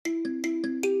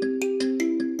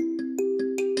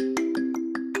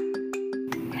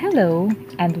Hello,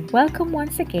 and welcome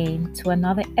once again to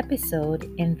another episode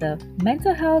in the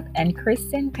Mental Health and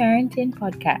Christian Parenting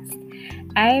Podcast.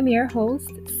 I am your host,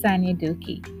 Sanya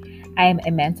Duki. I am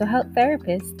a mental health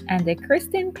therapist and a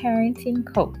Christian parenting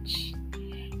coach.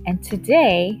 And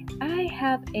today, I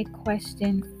have a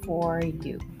question for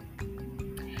you.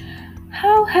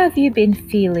 How have you been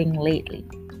feeling lately?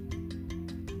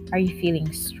 Are you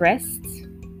feeling stressed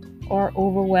or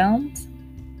overwhelmed?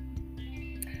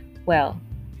 Well,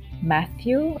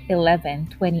 Matthew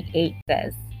 11:28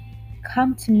 says,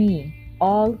 "Come to me,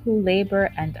 all who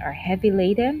labor and are heavy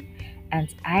laden,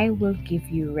 and I will give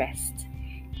you rest."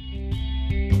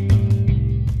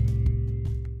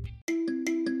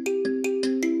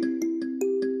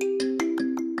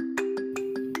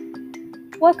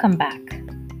 Welcome back.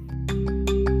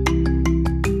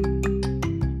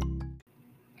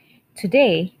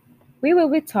 Today, we will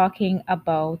be talking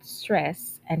about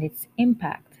stress and its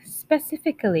impact,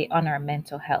 specifically on our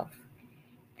mental health.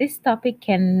 This topic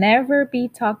can never be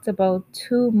talked about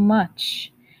too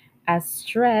much, as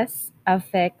stress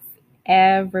affects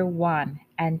everyone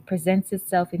and presents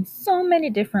itself in so many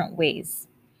different ways.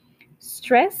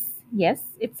 Stress, yes,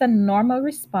 it's a normal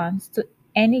response to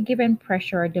any given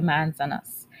pressure or demands on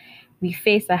us. We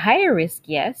face a higher risk,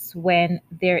 yes, when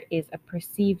there is a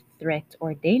perceived threat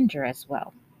or danger as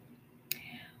well.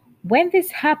 When this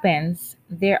happens,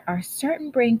 there are certain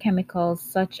brain chemicals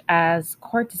such as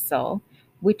cortisol,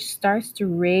 which starts to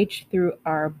rage through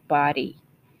our body.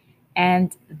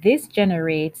 And this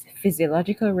generates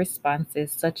physiological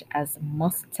responses such as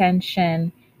muscle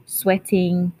tension,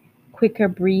 sweating, quicker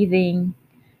breathing,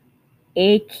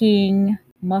 aching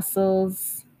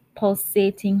muscles,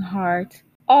 pulsating heart,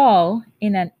 all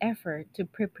in an effort to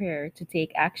prepare to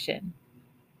take action.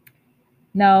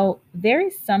 Now, there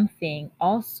is something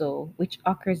also which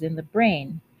occurs in the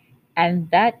brain, and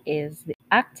that is the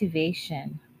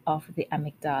activation of the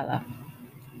amygdala.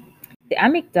 The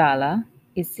amygdala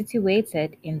is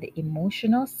situated in the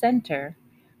emotional center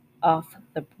of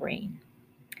the brain,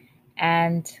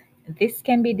 and this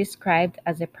can be described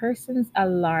as a person's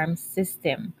alarm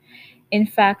system. In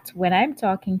fact, when I'm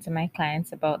talking to my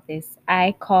clients about this,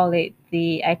 I call the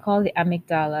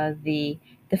amygdala the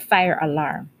fire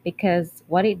alarm, because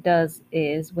what it does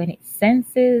is when it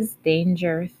senses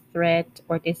danger, threat,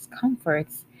 or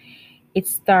discomforts, it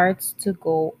starts to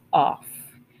go off.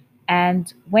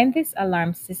 And when this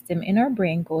alarm system in our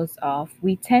brain goes off,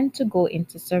 we tend to go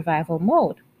into survival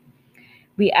mode.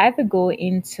 We either go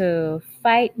into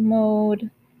fight mode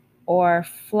or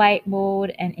flight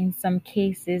mode, and in some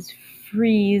cases,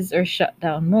 freeze or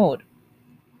shutdown mode.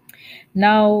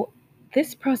 Now,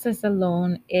 this process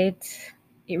alone, it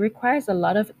requires a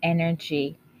lot of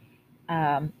energy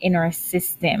in our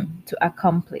system to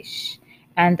accomplish,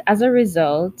 and as a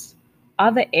result,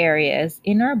 other areas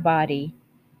in our body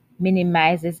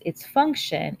minimizes its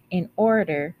function in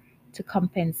order to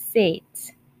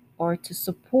compensate or to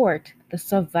support the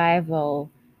survival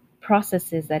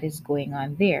processes that is going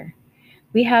on there.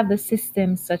 We have the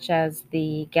systems such as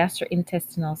the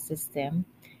gastrointestinal system,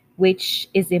 which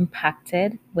is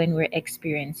impacted when we're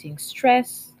experiencing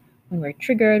stress, when we're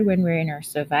triggered, when we're in our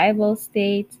survival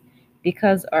state,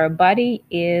 because our body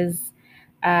is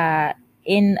uh,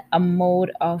 in a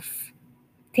mode of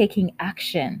taking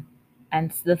action.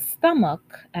 And the stomach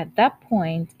at that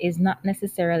point is not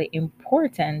necessarily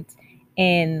important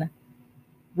in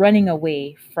running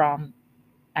away from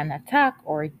an attack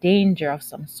or danger of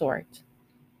some sort.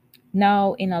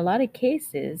 Now, in a lot of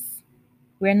cases,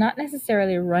 we're not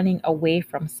necessarily running away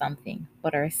from something,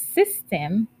 but our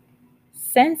system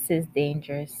senses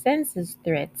danger, senses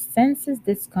threats, senses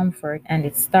discomfort, and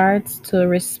it starts to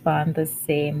respond the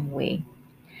same way.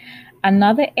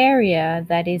 Another area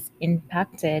that is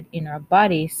impacted in our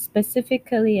body,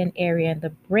 specifically an area in the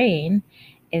brain,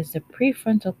 is the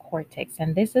prefrontal cortex.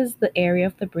 And this is the area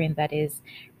of the brain that is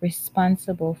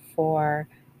responsible for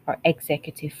our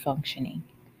executive functioning.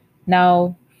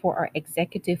 Now, for our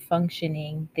executive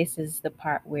functioning, this is the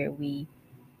part where we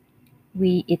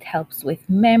it helps with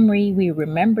memory, we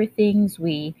remember things,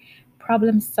 we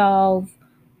problem solve,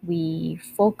 we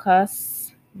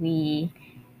focus, we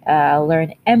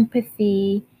learn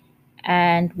empathy,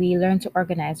 and we learn to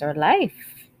organize our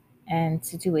life and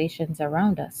situations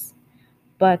around us.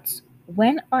 But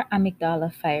when our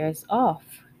amygdala fires off,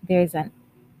 there's a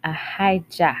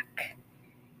hijack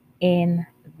in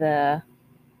the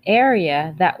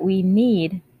area that we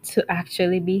need to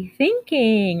actually be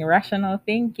thinking, rational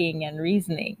thinking, and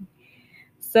reasoning.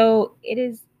 So it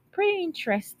is pretty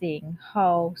interesting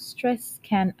how stress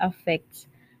can affect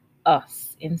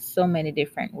us in so many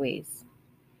different ways.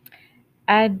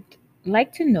 I'd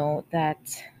like to know that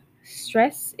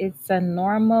stress is a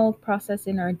normal process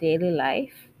in our daily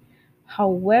life.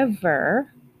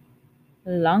 However,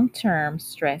 long-term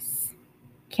stress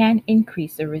can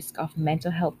increase the risk of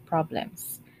mental health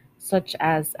problems such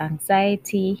as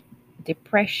anxiety,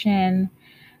 depression,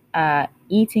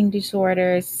 eating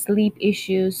disorders, sleep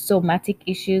issues, somatic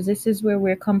issues. This is where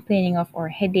we're complaining of our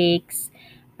headaches,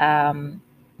 um,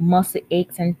 muscle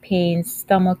aches and pains,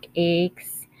 stomach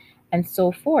aches, and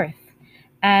so forth.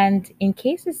 And in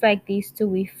cases like these too,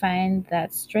 we find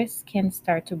that stress can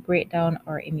start to break down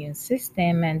our immune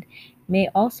system and may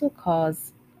also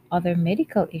cause other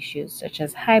medical issues such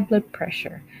as high blood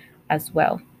pressure as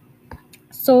well.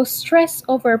 So, stress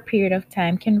over a period of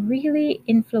time can really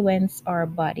influence our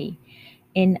body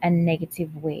in a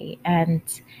negative way. And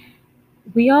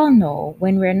we all know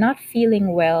when we're not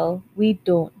feeling well, we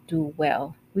don't do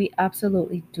well. We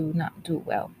absolutely do not do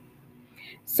well.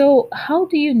 So, how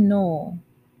do you know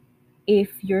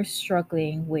if you're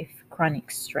struggling with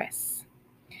chronic stress?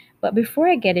 But before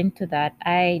I get into that,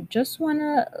 I just want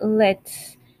to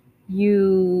let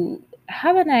you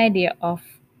have an idea of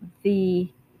the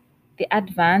the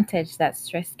advantage that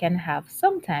stress can have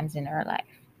sometimes in our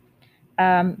life.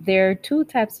 There are two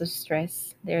types of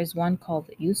stress. There's one called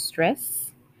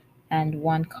eustress and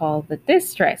one called the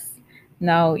distress.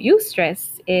 Now,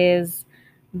 eustress is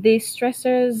the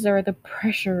stressors or the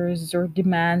pressures or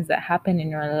demands that happen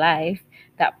in our life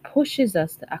that pushes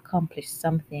us to accomplish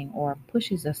something or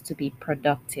pushes us to be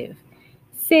productive.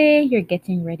 Say you're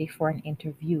getting ready for an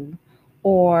interview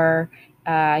or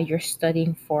you're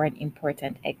studying for an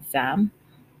important exam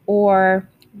or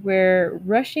we're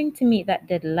rushing to meet that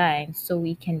deadline so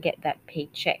we can get that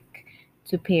paycheck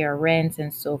to pay our rents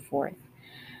and so forth.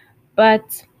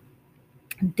 But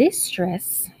this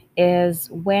stress is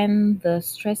when the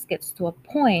stress gets to a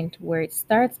point where it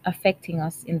starts affecting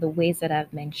us in the ways that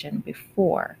I've mentioned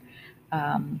before.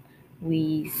 Um,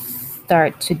 we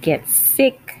start to get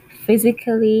sick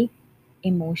physically,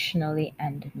 emotionally,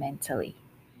 and mentally.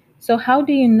 So, how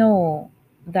do you know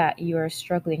that you're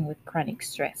struggling with chronic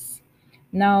stress?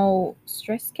 Now,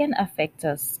 stress can affect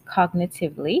us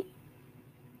cognitively,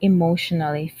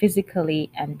 emotionally, physically,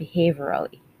 and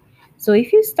behaviorally. So,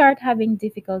 if you start having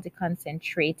difficulty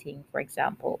concentrating, for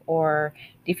example, or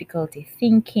difficulty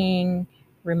thinking,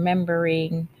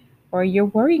 remembering, or you're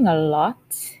worrying a lot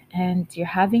and you're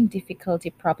having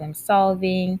difficulty problem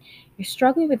solving, you're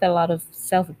struggling with a lot of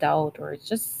self doubt or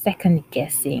just second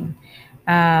guessing,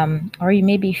 or you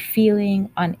may be feeling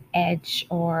on edge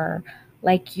or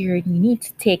like you need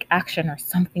to take action or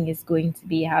something is going to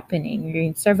be happening, you're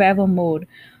in survival mode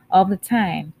all the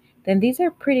time, then these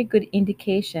are pretty good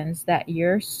indications that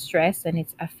you're stressed and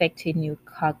it's affecting you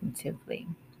cognitively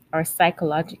or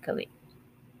psychologically.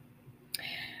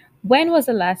 When was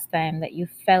the last time that you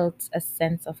felt a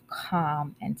sense of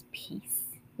calm and peace?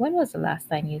 When was the last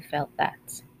time you felt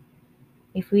that?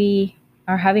 If we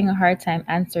are having a hard time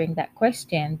answering that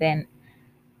question, then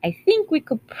I think we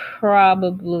could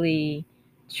probably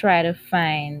try to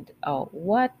find out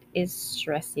what is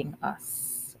stressing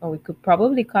us. Or we could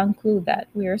probably conclude that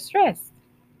we are stressed.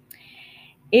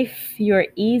 If you're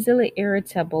easily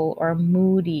irritable or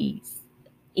moody,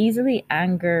 easily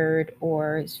angered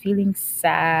or feeling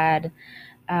sad,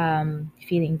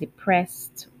 feeling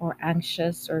depressed or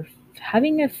anxious, or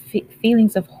having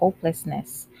feelings of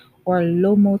hopelessness or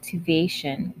low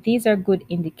motivation, these are good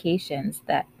indications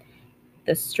that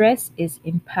the stress is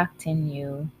impacting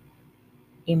you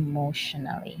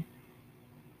emotionally.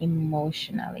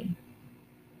 Emotionally.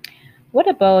 What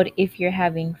about if you're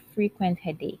having frequent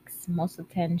headaches, muscle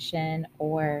tension,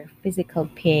 or physical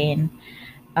pain,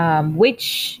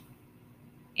 which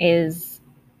is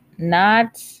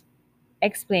not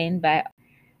explained by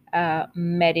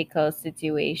medical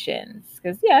situations?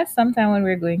 Because, yeah, sometimes when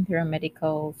we're going through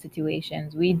medical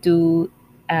situations, we do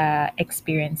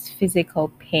experience physical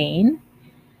pain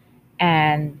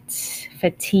and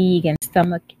fatigue and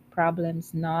stomach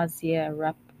problems, nausea,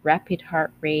 rapid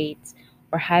heart rate,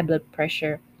 or high blood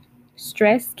pressure.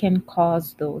 Stress can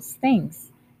cause those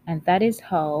things. And that is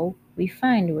how we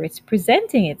find where it's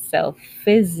presenting itself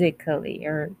physically,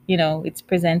 or it's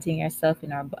presenting itself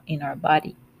in our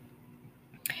body.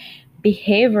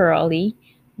 Behaviorally,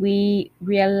 we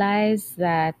realize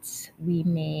that we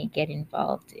may get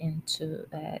involved into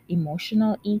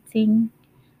emotional eating.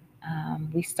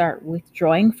 We start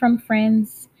withdrawing from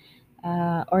friends.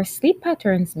 Our sleep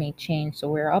patterns may change.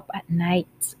 So we're up at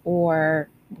night or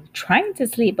we're trying to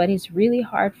sleep, but it's really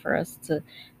hard for us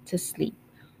to sleep.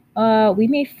 We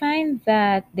may find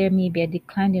that there may be a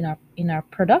decline in our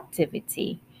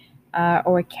productivity.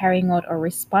 or carrying out our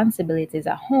responsibilities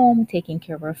at home, taking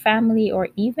care of our family, or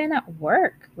even at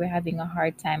work, we're having a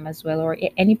hard time as well, or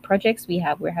any projects we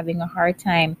have, we're having a hard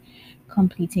time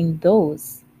completing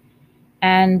those.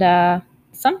 And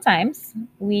sometimes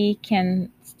we can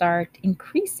start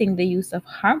increasing the use of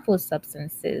harmful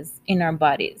substances in our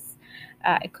bodies.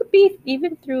 It could be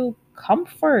even through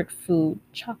comfort food,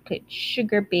 chocolate,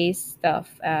 sugar based stuff,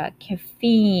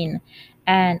 caffeine,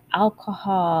 and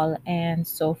alcohol, and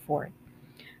so forth.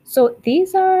 So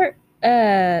these are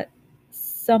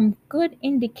some good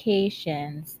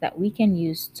indications that we can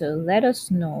use to let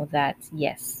us know that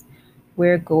yes,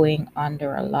 we're going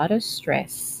under a lot of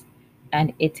stress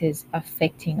and it is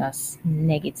affecting us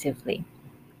negatively.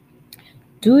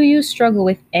 Do you struggle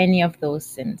with any of those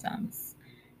symptoms?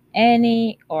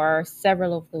 Any or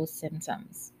several of those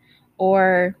symptoms?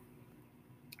 Or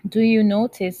do you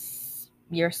notice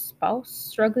your spouse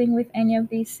struggling with any of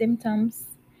these symptoms?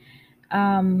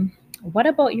 Um, what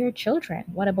about your children?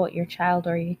 What about your child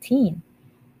or your teen?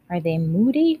 Are they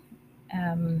moody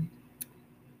um,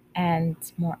 and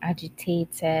more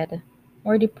agitated,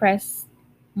 more depressed,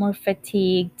 more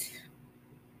fatigued?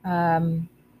 Um,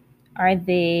 are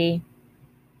they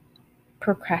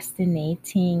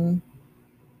procrastinating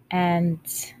and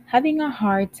having a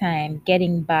hard time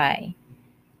getting by?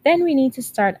 Then we need to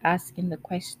start asking the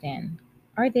question,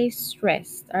 are they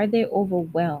stressed? Are they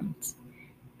overwhelmed?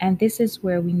 And this is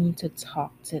where we need to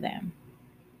talk to them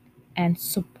and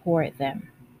support them.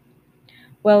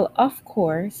 Well, of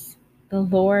course, the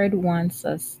Lord wants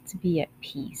us to be at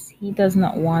peace. He does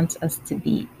not want us to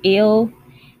be ill.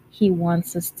 He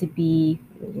wants us to be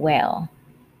well.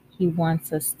 He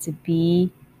wants us to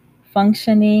be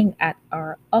functioning at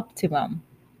our optimum.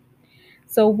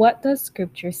 So, what does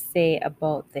scripture say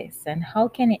about this, and how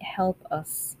can it help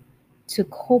us to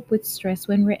cope with stress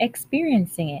when we're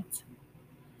experiencing it?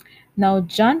 Now,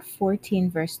 John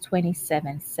 14, verse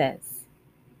 27 says,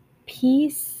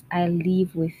 "Peace I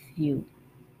leave with you,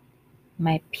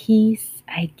 my peace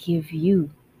I give you.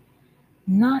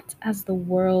 Not as the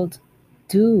world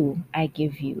do I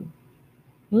give you.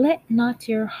 Let not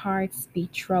your hearts be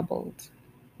troubled,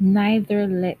 neither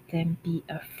let them be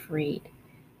afraid."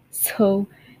 So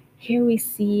here we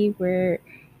see where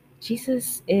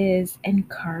Jesus is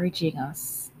encouraging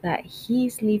us that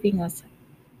He's leaving us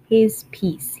His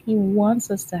peace. He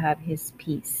wants us to have His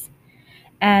peace.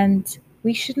 And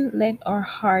we shouldn't let our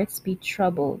hearts be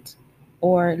troubled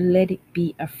or let it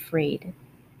be afraid.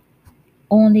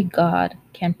 Only God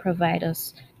can provide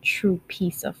us true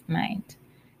peace of mind.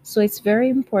 So it's very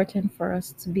important for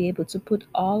us to be able to put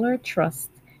all our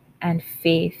trust and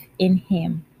faith in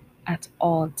Him at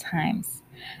all times.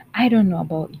 I don't know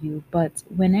about you, but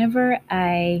whenever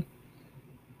I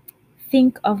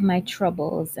think of my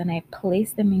troubles and I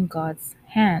place them in God's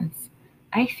hands,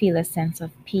 I feel a sense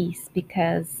of peace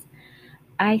because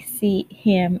I see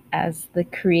Him as the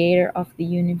creator of the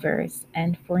universe,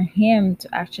 and for Him to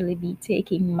actually be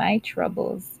taking my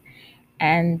troubles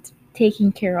and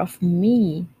taking care of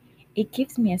me, it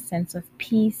gives me a sense of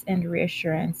peace and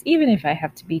reassurance, even if I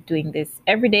have to be doing this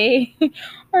every day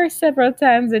or several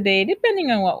times a day, depending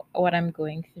on what I'm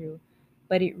going through.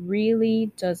 But it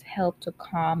really does help to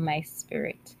calm my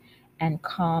spirit and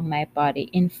calm my body.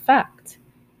 In fact,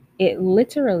 it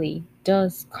literally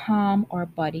does calm our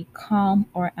body, calm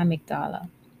our amygdala.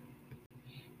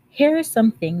 Here are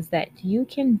some things that you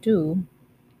can do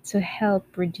to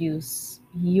help reduce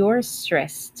your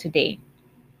stress today.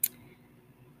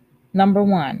 Number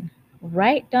one,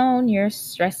 write down your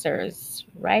stressors,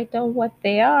 write down what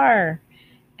they are,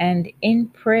 and in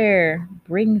prayer,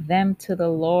 bring them to the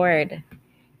Lord.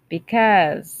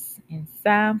 Because in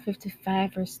Psalm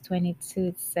 55, verse 22,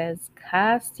 it says,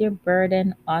 "Cast your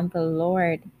burden on the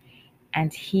Lord,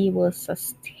 and He will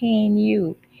sustain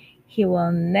you. He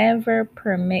will never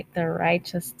permit the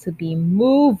righteous to be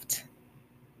moved."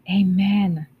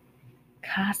 Amen.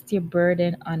 Cast your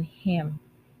burden on Him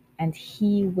and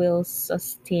He will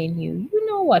sustain you. You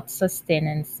know what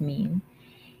sustenance means.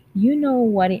 You know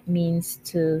what it means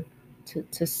to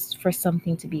for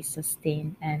something to be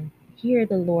sustained. And here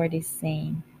the Lord is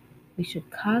saying we should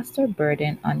cast our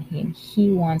burden on Him. He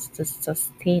wants to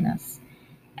sustain us,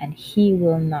 and He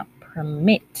will not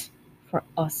permit for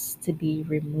us to be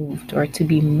removed or to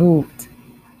be moved.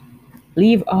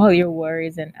 Leave all your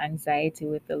worries and anxiety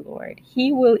with the Lord.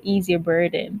 He will ease your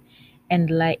burden and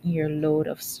lighten your load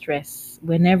of stress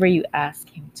whenever you ask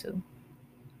Him to.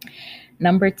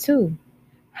 Number two,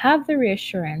 have the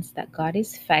reassurance that God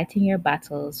is fighting your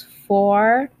battles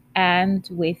for and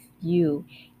with you.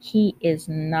 He is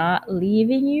not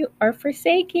leaving you or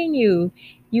forsaking you.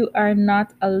 You are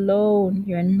not alone.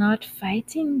 You're not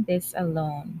fighting this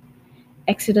alone.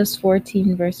 Exodus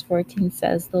 14, verse 14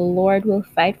 says, "The Lord will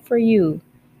fight for you,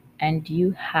 and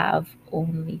you have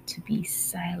only to be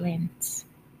silent."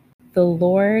 The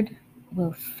Lord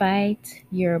will fight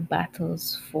your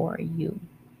battles for you.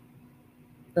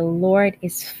 The Lord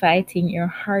is fighting your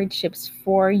hardships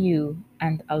for you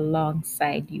and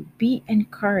alongside you. Be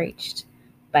encouraged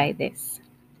by this.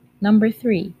 Number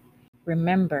 3,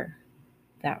 remember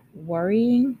that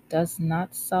worrying does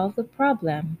not solve the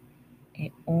problem,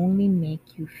 it only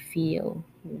makes you feel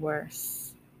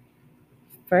worse.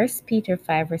 1 Peter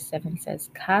 5 verse 7 says,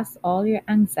 "Cast all your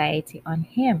anxiety on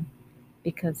him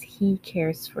because he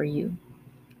cares for you."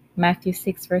 Matthew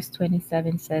 6 verse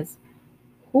 27 says,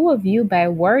 "Who of you by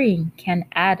worrying can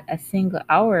add a single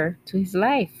hour to his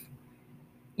life?"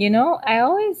 I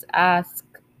always ask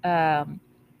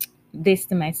this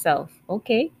to myself.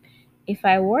 Okay, if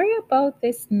I worry about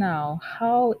this now,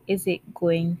 how is it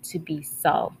going to be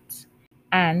solved?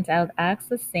 And I'll ask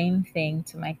the same thing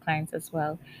to my clients as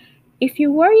well. If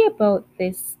you worry about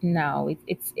this now, it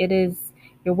is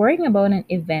you're worrying about an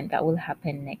event that will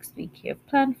happen next week. You've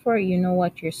planned for it, you know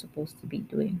what you're supposed to be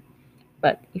doing.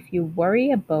 But if you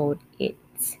worry about it,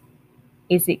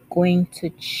 is it going to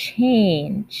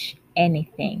change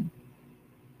anything?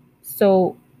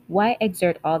 So, why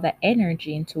exert all that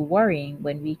energy into worrying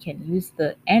when we can use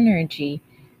the energy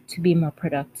to be more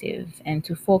productive and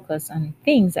to focus on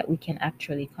things that we can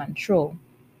actually control?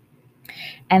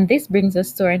 And this brings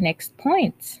us to our next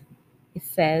point. It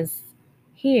says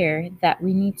here that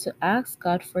we need to ask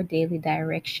God for daily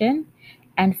direction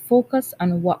and focus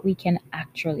on what we can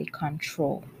actually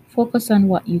control. Focus on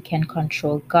what you can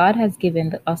control. God has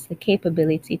given us the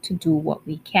capability to do what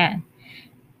we can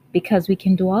because we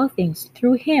can do all things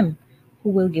through Him who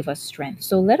will give us strength.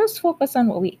 So let us focus on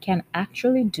what we can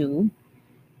actually do,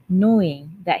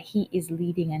 knowing that He is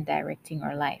leading and directing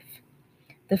our life.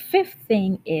 The fifth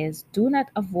thing is do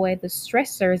not avoid the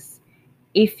stressors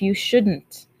if you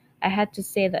shouldn't. I had to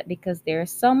say that because there are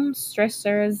some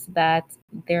stressors that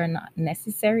they're not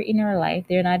necessary in our life,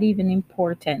 they're not even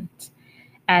important.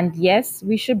 And yes,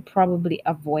 we should probably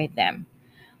avoid them.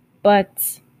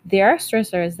 But there are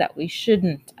stressors that we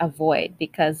shouldn't avoid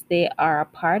because they are a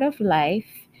part of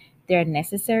life. They're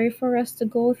necessary for us to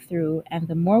go through, and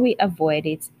the more we avoid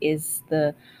it is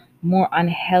the more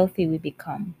unhealthy we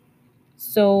become.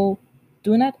 So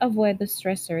do not avoid the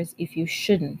stressors if you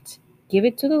shouldn't. Give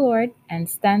it to the Lord and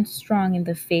stand strong in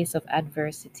the face of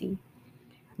adversity.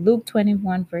 Luke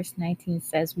 21, verse 19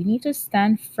 says, we need to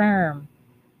stand firm,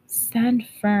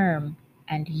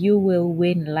 and you will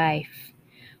win life.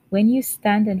 When you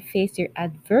stand and face your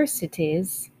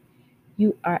adversities,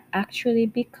 you are actually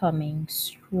becoming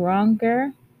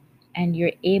stronger and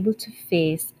you're able to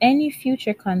face any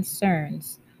future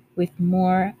concerns with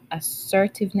more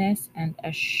assertiveness and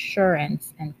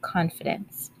assurance and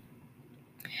confidence.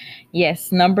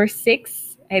 Yes, number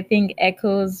 6, I think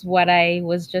echoes what I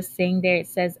was just saying there. It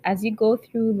says, as you go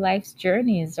through life's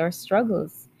journeys or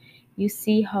struggles, you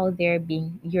see how you're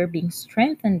being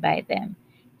strengthened by them.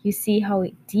 You see how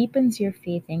it deepens your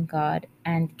faith in God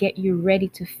and get you ready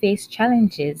to face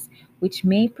challenges which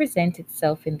may present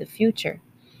itself in the future.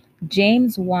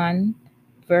 James 1,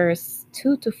 verse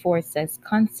 2 to 4 says,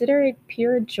 consider it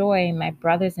pure joy, my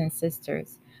brothers and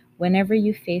sisters, whenever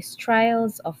you face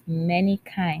trials of many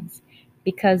kinds,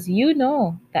 because you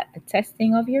know that the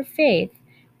testing of your faith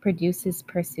produces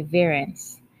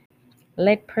perseverance.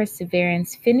 Let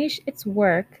perseverance finish its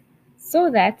work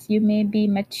so that you may be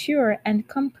mature and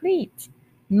complete,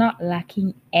 not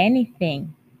lacking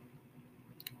anything.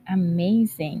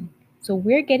 Amazing. So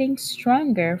we're getting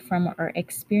stronger from our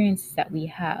experiences that we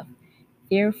have.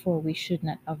 Therefore, we should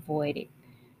not avoid it.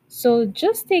 So,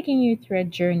 just taking you through a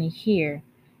journey here,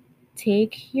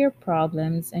 take your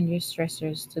problems and your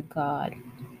stressors to God.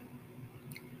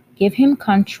 Give Him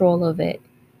control of it.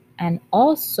 And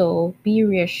also be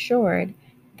reassured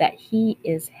that He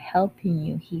is helping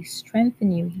you, He's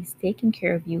strengthening you, He's taking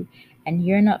care of you, and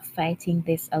you're not fighting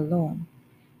this alone.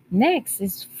 Next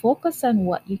is focus on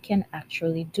what you can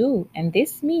actually do. And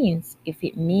this means, if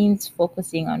it means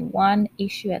focusing on one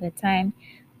issue at a time,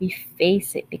 we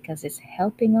face it because it's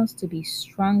helping us to be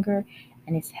stronger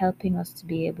and it's helping us to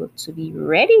be able to be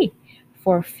ready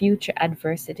for future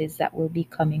adversities that will be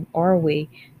coming our way.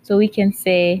 So we can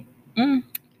say,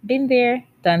 been there,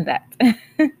 done that.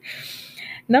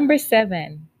 Number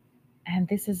 7, and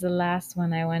this is the last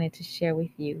one I wanted to share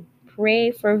with you.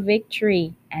 Pray for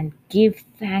victory and give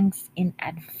thanks in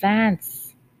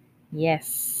advance.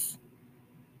 Yes.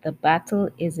 The battle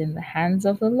is in the hands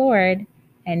of the Lord,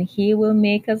 and He will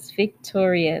make us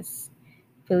victorious.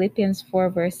 Philippians 4,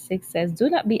 verse 6 says, "Do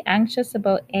not be anxious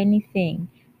about anything,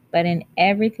 but in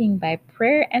everything by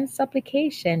prayer and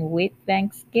supplication with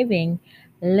thanksgiving,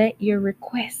 let your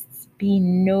requests be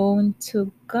known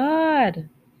to God."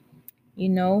 You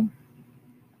know,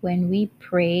 when we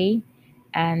pray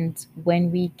and when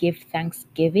we give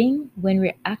thanksgiving, when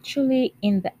we're actually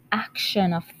in the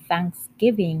action of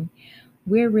thanksgiving,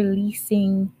 we're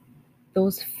releasing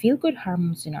those feel good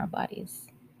hormones in our bodies,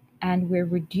 and we're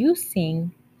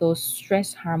reducing those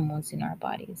stress hormones in our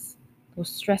bodies, those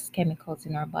stress chemicals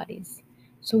in our bodies.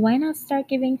 So, why not start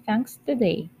giving thanks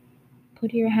today?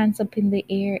 Put your hands up in the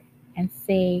air and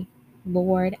say,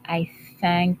 "Lord, I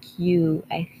thank you.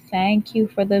 I thank you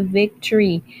for the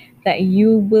victory that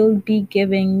you will be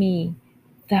giving me.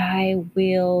 Thy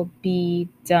will be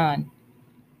done."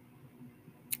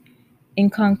 In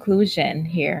conclusion,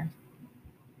 here,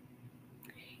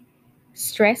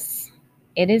 stress,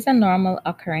 it is a normal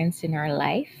occurrence in our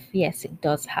life. Yes, it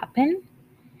does happen.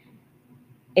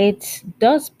 It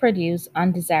does produce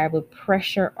undesirable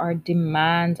pressure or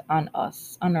demand on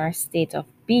us, on our state of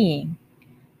being.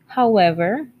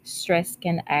 However, stress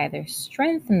can either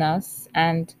strengthen us,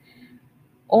 and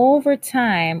over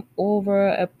time, over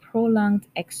a prolonged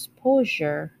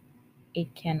exposure,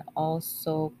 it can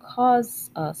also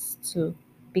cause us to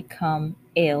become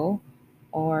ill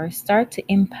or start to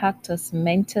impact us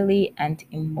mentally and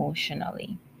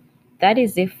emotionally. That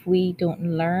is if we don't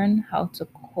learn how to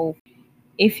cope.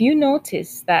 If you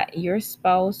notice that your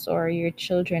spouse or your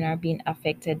children are being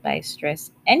affected by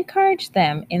stress, encourage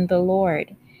them in the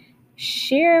Lord.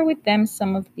 Share with them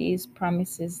some of these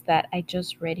promises that I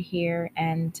just read here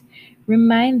and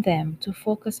remind them to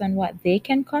focus on what they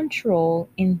can control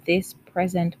in this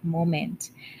present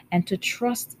moment and to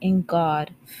trust in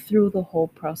God through the whole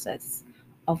process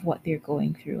of what they're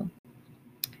going through.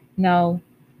 Now,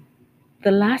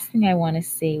 the last thing I want to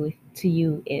say to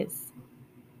you is,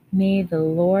 may the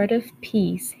Lord of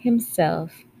peace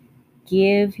himself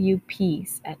give you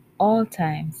peace at all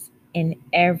times in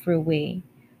every way.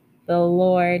 The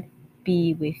Lord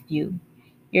be with you.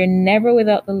 You're never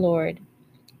without the Lord.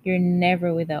 You're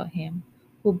never without Him,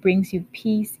 who brings you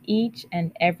peace each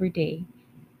and every day,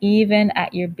 even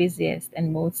at your busiest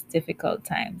and most difficult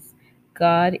times.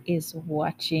 God is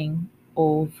watching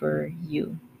over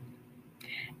you.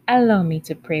 Allow me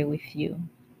to pray with you.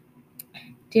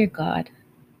 Dear God,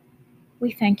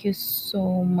 we thank you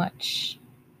so much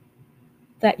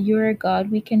that you're a God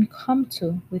we can come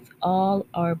to with all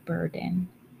our burden,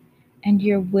 and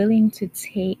you're willing to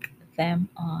take them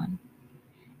on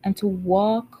and to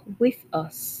walk with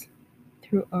us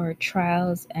through our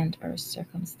trials and our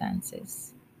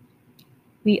circumstances.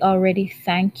 We already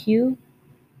thank you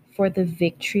for the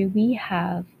victory we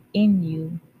have in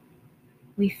you.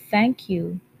 We thank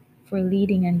you for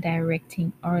leading and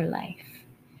directing our life.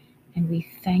 And we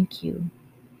thank you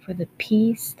for the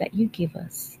peace that you give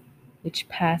us, which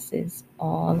passes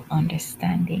all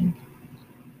understanding.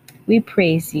 We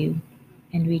praise you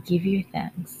and we give you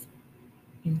thanks.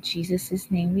 In Jesus'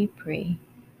 name we pray.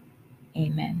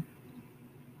 Amen.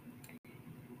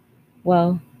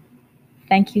 Well,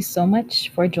 thank you so much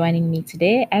for joining me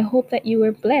today. I hope that you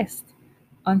were blessed.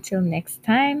 Until next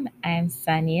time, I am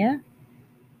Sania.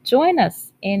 Join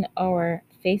us in our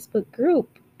Facebook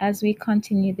group as we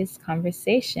continue this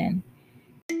conversation.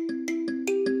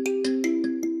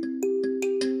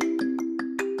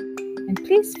 And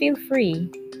please feel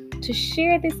free to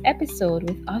share this episode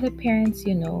with other parents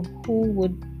you know who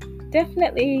would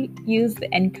definitely use the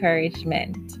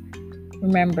encouragement.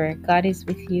 Remember, God is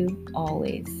with you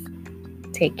always.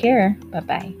 Take care. Bye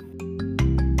bye.